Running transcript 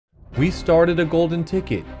We started a golden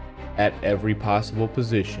ticket at every possible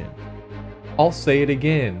position. I'll say it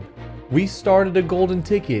again. We started a golden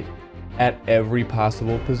ticket at every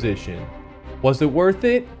possible position. Was it worth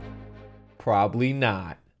it? Probably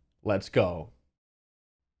not. Let's go.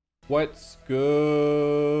 What's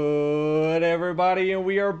good, everybody? And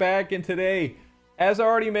we are back. And today, as I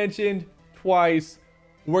already mentioned twice,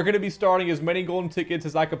 we're going to be starting as many golden tickets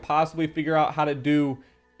as I could possibly figure out how to do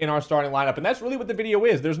in our starting lineup. And that's really what the video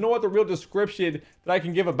is. There's no other real description that I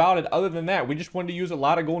can give about it other than that. We just wanted to use a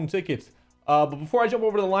lot of golden tickets. But before I jump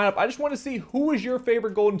over to the lineup, I just want to see who is your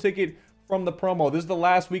favorite golden ticket from the promo. This is the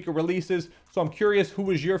last week of releases, so I'm curious who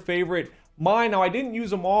was your favorite. Mine, now I didn't use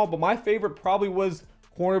them all, but my favorite probably was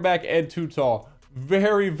cornerback Ed Tutall.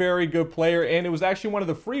 Very, very good player, and it was actually one of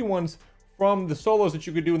the free ones from the solos that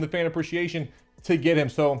you could do in the fan appreciation to get him.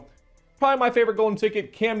 So probably my favorite golden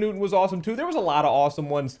ticket. Cam Newton was awesome too. There was a lot of awesome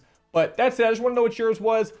ones, but that's it. I just want to know what yours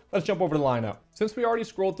was. Let's jump over to the lineup. Since we already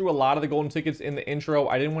scrolled through a lot of the golden tickets in the intro,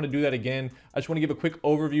 I didn't want to do that again. I just want to give a quick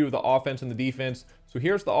overview of the offense and the defense. So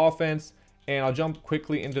here's the offense, and I'll jump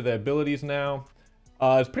quickly into the abilities now.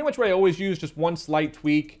 It's pretty much what I always use, just one slight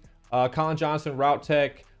tweak. Colin Johnson, route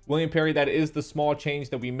tech. William Perry, that is the small change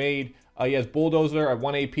that we made. He has Bulldozer at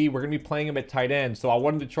 1 AP. We're going to be playing him at tight end. So I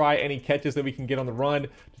wanted to try any catches that we can get on the run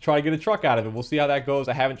to try to get a truck out of it. We'll see how that goes.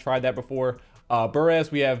 I haven't tried that before.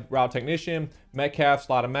 Burress, we have route technician. Metcalf,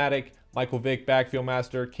 Slotomatic. Michael Vick, backfield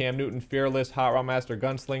master. Cam Newton, fearless. Hot route master,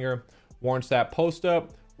 gunslinger. Warren Sapp, post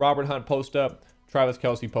up. Robert Hunt, post up. Travis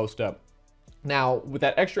Kelce, post up. Now, with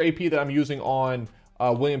that extra AP that I'm using on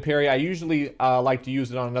William Perry, I usually like to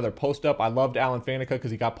use it on another post up. I loved Alan Faneca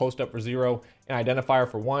because he got post up for 0 and identifier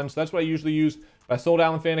for 1. So that's what I usually use. But I sold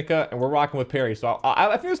Alan Faneca and we're rocking with Perry. So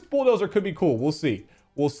I think this bulldozer could be cool. We'll see.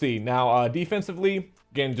 We'll see. Now, defensively,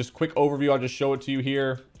 again, just quick overview. I'll just show it to you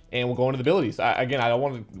here and we'll go into the abilities. Again, I don't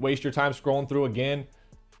want to waste your time scrolling through again.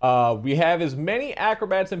 We have as many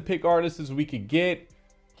acrobats and pick artists as we could get.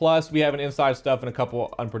 Plus, we have an inside stuff and a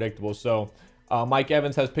couple unpredictables. So Mike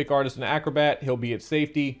Evans has pick artist and acrobat. He'll be at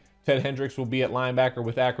safety. Ted Hendricks will be at linebacker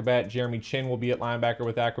with acrobat. Jeremy Chin will be at linebacker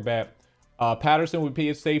with acrobat. Patterson would be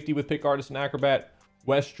at safety with pick artist and acrobat.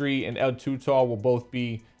 Westry and Ed Tutall will both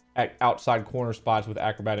be at outside corner spots with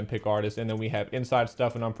acrobat and pick artist. And then we have inside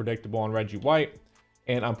stuff and unpredictable on Reggie White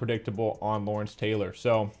and unpredictable on Lawrence Taylor.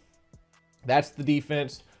 So that's the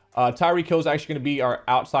defense. Tyreek Hill is actually going to be our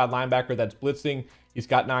outside linebacker that's blitzing. He's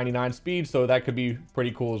got 99 speed, so that could be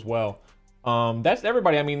pretty cool as well. That's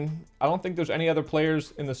everybody. I mean, I don't think there's any other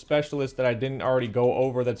players in the specialist that I didn't already go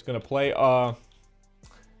over that's going to play.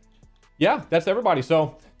 Yeah, that's everybody.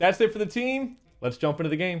 So that's it for the team. Let's jump into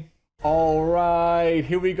the game. All right,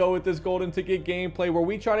 here we go with this golden ticket gameplay where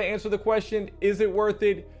we try to answer the question, is it worth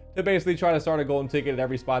it to basically try to start a golden ticket at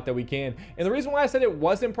every spot that we can? And the reason why I said it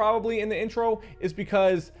wasn't probably in the intro is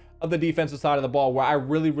because of the defensive side of the ball, where I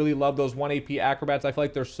really love those 1 AP acrobats. I feel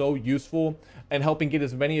like they're so useful in helping get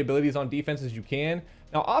as many abilities on defense as you can.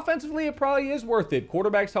 Now, offensively, it probably is worth it.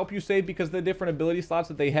 Quarterbacks help you save because of the different ability slots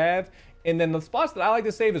that they have. And then the spots that I like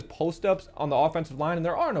to save is post-ups on the offensive line, and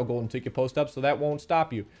there are no golden ticket post-ups, so that won't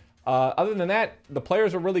stop you. Other than that, the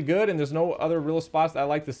players are really good, and there's no other real spots that I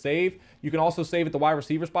like to save. You can also save at the wide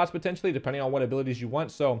receiver spots potentially, depending on what abilities you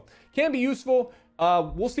want. So, can be useful.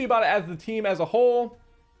 We'll see about it as the team as a whole.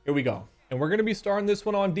 Here we go. And we're going to be starting this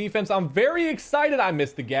one on defense. I'm very excited I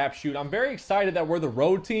missed the gap shoot. I'm very excited that we're the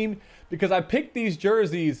road team because I picked these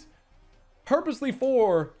jerseys purposely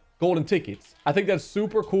for golden tickets. I think that's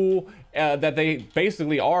super cool that they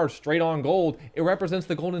basically are straight on gold. It represents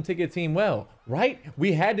the golden ticket team well, right?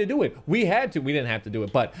 We had to do it. We had to. We didn't have to do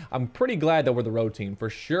it, but I'm pretty glad that we're the road team for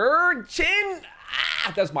sure. Chin.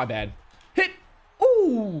 Ah, that's my bad. Hit.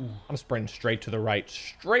 Ooh. I'm sprinting straight to the right.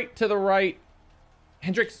 Straight to the right.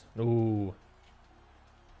 Hendricks. Ooh.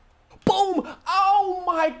 Boom. Oh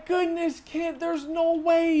my goodness, kid. There's no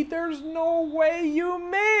way. There's no way you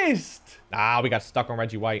missed. Ah, we got stuck on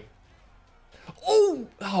Reggie White. Oh,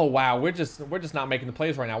 oh wow. We're just not making the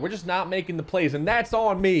plays right now. We're just not making the plays, and that's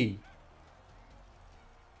on me.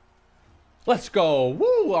 Let's go.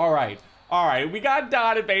 Woo. All right. All right. We got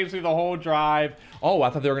dotted basically the whole drive. Oh, I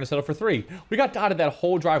thought they were going to settle for 3. We got dotted that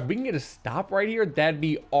whole drive. We can get a stop right here. That'd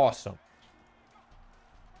be awesome.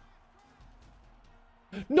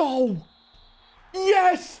 No.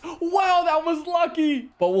 Yes. Wow, that was lucky.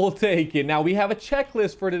 But we'll take it. Now, we have a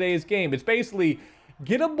checklist for today's game. It's basically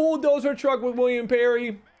get a bulldozer truck with William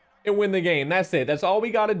Perry and win the game. That's it. That's all we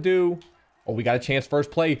got to do. Oh, we got a chance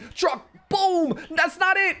first play. Truck. Boom. That's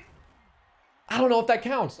not it. I don't know if that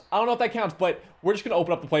counts. I don't know if that counts, but we're just going to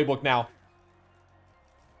open up the playbook now.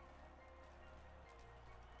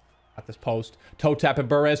 Got this post. Toe tap it,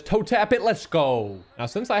 Burress. Toe tap it. Let's go. Now,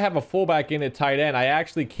 since I have a fullback in at tight end, I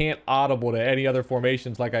actually can't audible to any other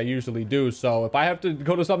formations like I usually do. So if I have to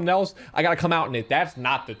go to something else, I got to come out in it. That's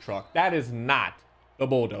not the truck. That is not the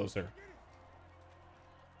bulldozer.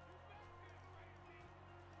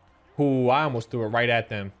 Ooh, I almost threw it right at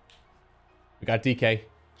them. We got DK.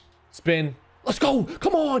 Spin. Let's go.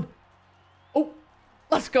 Come on. Oh,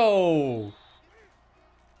 let's go.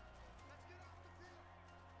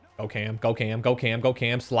 Go Cam. Go Cam. Go Cam. Go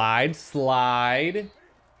Cam. Slide. Slide.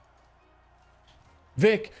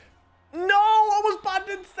 Vic. No, I was about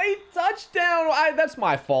to say touchdown. That's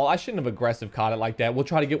my fault. I shouldn't have aggressive caught it like that. We'll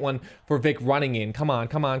try to get one for Vic running in. Come on.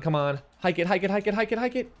 Come on. Come on. Hike it. Hike it. Hike it. Hike it.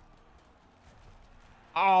 Hike it.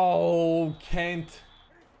 Oh, Kent.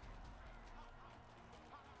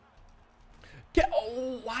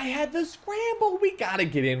 Oh, I had the scramble. We got to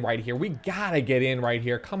get in right here. We got to get in right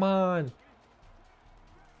here. Come on.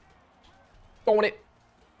 Throwing it.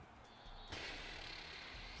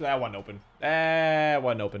 That wasn't open. That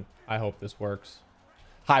wasn't open. I hope this works.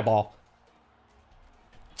 High ball.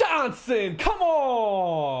 Johnson, come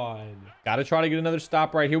on. Got to try to get another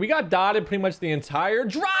stop right here. We got dotted pretty much the entire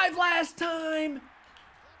drive last time.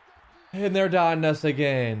 And they're dotting us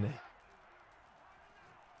again.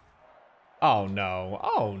 Oh, no.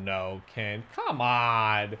 Oh, no, Ken. Come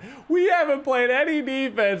on. We haven't played any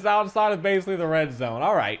defense outside of basically the red zone.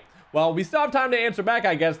 All right. Well, we still have time to answer back,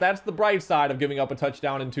 I guess. That's the bright side of giving up a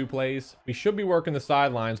touchdown in 2 plays. We should be working the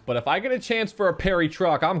sidelines, but if I get a chance for a Perry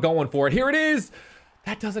truck, I'm going for it. Here it is.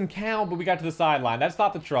 That doesn't count, but we got to the sideline. That's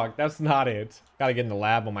not the truck. That's not it. Got to get in the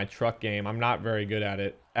lab on my truck game. I'm not very good at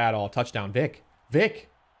it at all. Touchdown, Vic. Vic.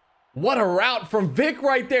 What a route from Vic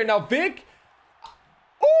right there. Now, Vic...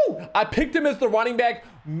 Ooh, I picked him as the running back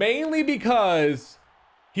mainly because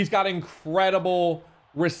he's got incredible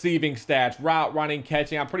receiving stats, route running,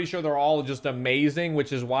 catching. I'm pretty sure they're all just amazing,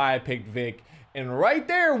 which is why I picked Vic. And right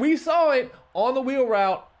there, we saw it on the wheel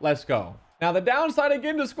route. Let's go. Now, the downside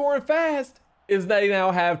again to scoring fast is they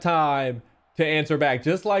now have time to answer back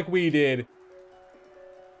just like we did.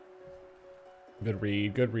 Good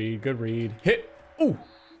read, good read, good read. Hit. Ooh.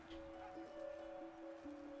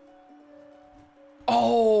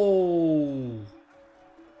 Oh.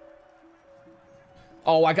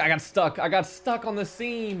 Oh, I got stuck. I got stuck on the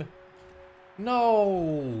seam.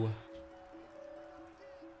 No.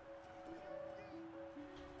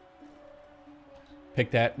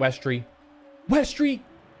 Pick that. Westry. Westry.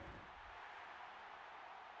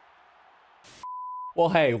 Well,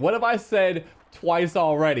 hey, what have I said twice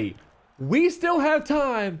already? We still have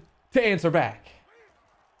time to answer back.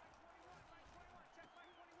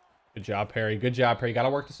 Good job, Perry. Good job, Perry. Got to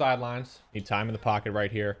work the sidelines. Need time in the pocket right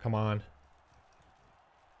here. Come on.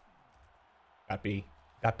 Got B.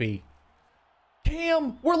 Got B.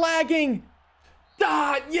 Cam, we're lagging.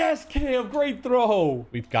 Dot. Yes, Cam. Great throw.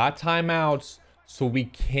 We've got timeouts, so we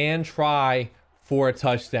can try for a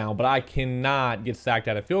touchdown, but I cannot get sacked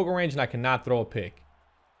out of field goal range, and I cannot throw a pick.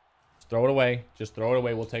 Just throw it away. Just throw it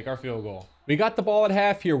away. We'll take our field goal. We got the ball at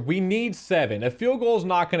half here. We need 7. A field goal is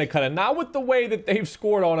not going to cut it. Not with the way that they've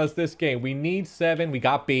scored on us this game. We need 7. We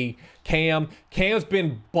got B. Cam. Cam's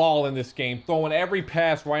been balling this game, throwing every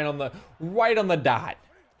pass right on the dot.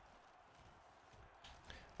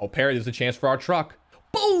 Oh, Perry, there's a chance for our truck.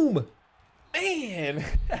 Boom! Man!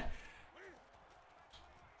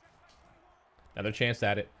 Another chance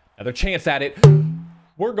at it. Another chance at it.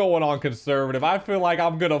 We're going on conservative. I feel like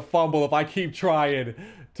I'm going to fumble if I keep trying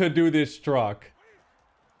to do this truck.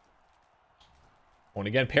 And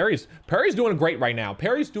again, Perry's doing great right now.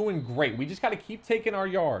 Perry's doing great. We just got to keep taking our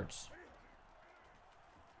yards.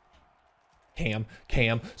 Cam,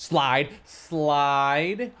 slide.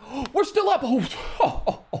 We're still up.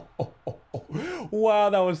 Wow,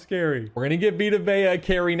 that was scary. We're going to get Vita Vea a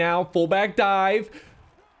carry now. Fullback dive.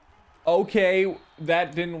 Okay,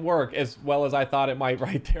 that didn't work as well as I thought it might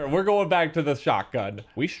right there. We're going back to the shotgun.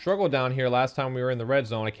 We struggled down here last time we were in the red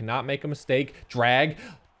zone. I cannot make a mistake. Drag.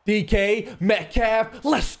 DK. Metcalf.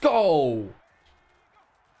 Let's go.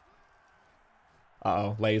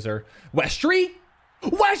 Uh-oh. Laser. Westry.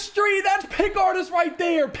 Westry. That's pick artist right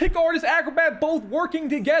there. Pick artist, acrobat, both working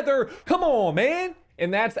together. Come on, man.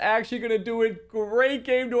 And that's actually going to do it. Great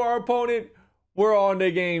game to our opponent. We're on to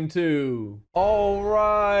game 2. All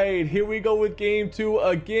right, here we go with game 2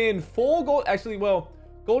 again. Full gold. Actually, well,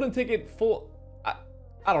 golden ticket full.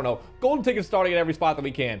 I don't know. Golden ticket starting at every spot that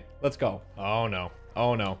we can. Let's go. Oh no.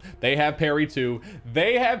 Oh no. They have Perry too.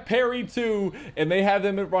 They have Perry too, and they have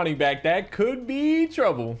them at running back. That could be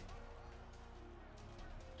trouble.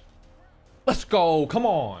 Let's go. Come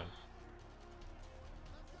on.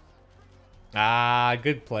 Ah,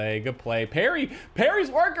 good play, good play.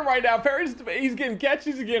 Perry's working right now. He's getting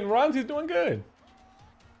catches, he's getting runs, he's doing good.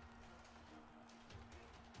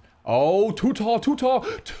 Oh, too tall, too tall,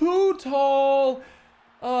 too tall.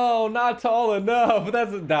 Oh, not tall enough.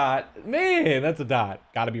 That's a dot. Man, that's a dot.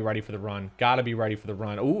 Gotta be ready for the run. Gotta be ready for the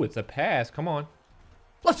run. Oh, it's a pass. Come on.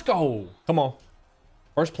 Let's go. Come on.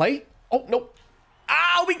 First play. Oh, nope.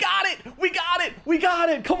 Ah, we got it. We got it. We got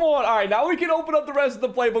it. Come on. All right, now we can open up the rest of the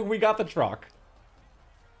playbook. We got the truck.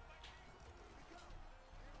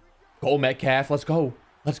 Go, Metcalf. Let's go.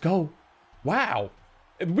 Let's go. Wow.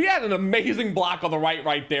 We had an amazing block on the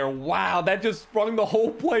right there. Wow, that just sprung the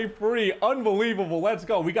whole play free. Unbelievable. Let's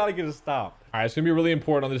go. We got to get a stop. All right, it's going to be really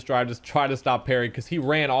important on this drive. Just try to stop Perry because he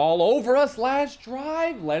ran all over us last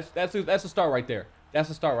drive. That's a start right there.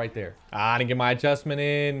 That's a start right there. I didn't get my adjustment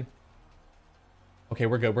in. Okay,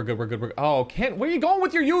 we're good. We're good. We're good. Oh, Kent, where are you going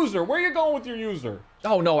with your user? Where are you going with your user?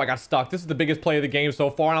 Oh, no, I got stuck. This is the biggest play of the game so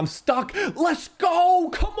far, and I'm stuck. Let's go.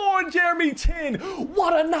 Come on, Jeremy Tin.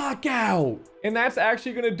 What a knockout. And that's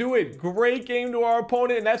actually going to do it. Great game to our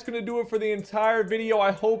opponent, and that's going to do it for the entire video.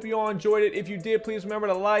 I hope you all enjoyed it. If you did, please remember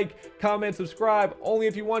to like, comment, subscribe. Only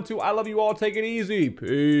if you want to. I love you all. Take it easy.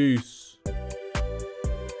 Peace.